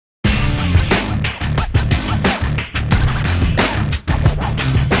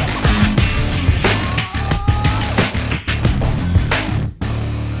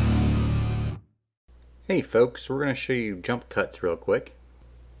Hey folks, we're going to show you jump cuts real quick.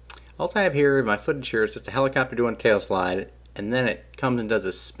 All I have here in my footage here is just a helicopter doing a tail slide, and then it comes and does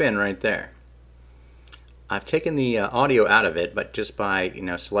a spin right there. I've taken the audio out of it, but just by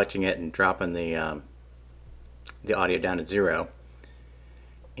selecting it and dropping the audio down to 0.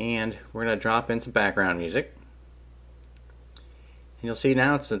 And we're going to drop in some background music. And you'll see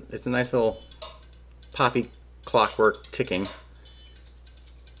now it's a nice little poppy clockwork ticking.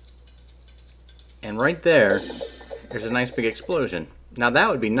 And right there's a nice big explosion. Now that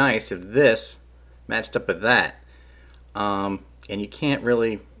would be nice if this matched up with that. And you can't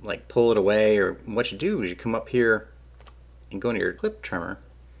really like pull it away, or what you do is you come up here and go into your clip trimmer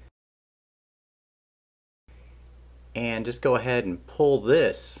and just go ahead and pull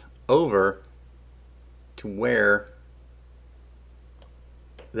this over to where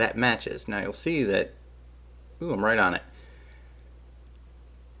that matches. Now you'll see that, ooh, I'm right on it.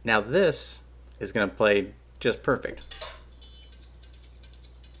 Now this is going to play just perfect.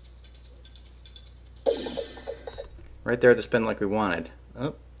 Right there, the spin like we wanted.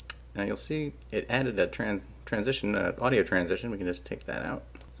 Oh, now you'll see it added a transition, audio transition. We can just take that out.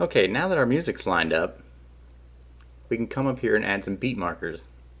 Okay, now that our music's lined up, we can come up here and add some beat markers.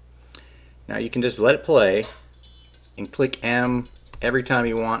 Now you can just let it play and click M every time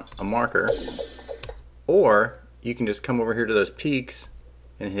you want a marker, or you can just come over here to those peaks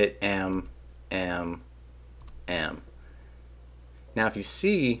and hit M, M, M. Now if you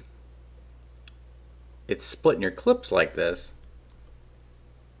see it's splitting your clips like this,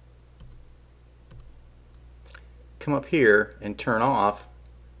 come up here and turn off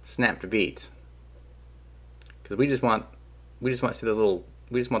snap to beats, because we just want to see those little,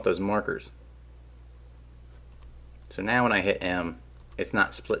 we just want those markers. So now when I hit M, it's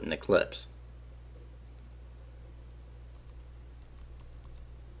not splitting the clips.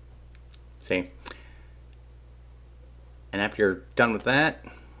 See? And after you're done with that,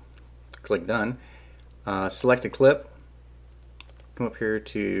 click done. Select a clip, come up here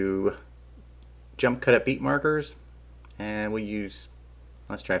to jump cut at beat markers, and we'll use,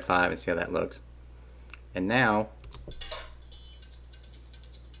 let's try 5 and see how that looks. And now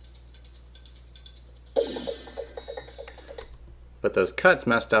but those cuts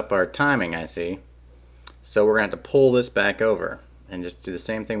messed up our timing, I see, so we're going to have to pull this back over and just do the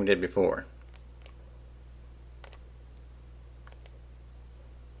same thing we did before.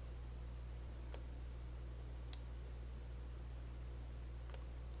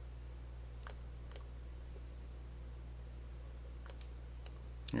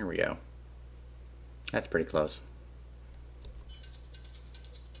 There we go. That's pretty close.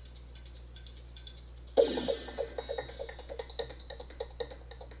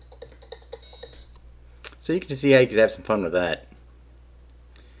 So you can see how you could have some fun with that.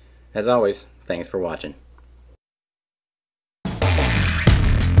 As always, thanks for watching.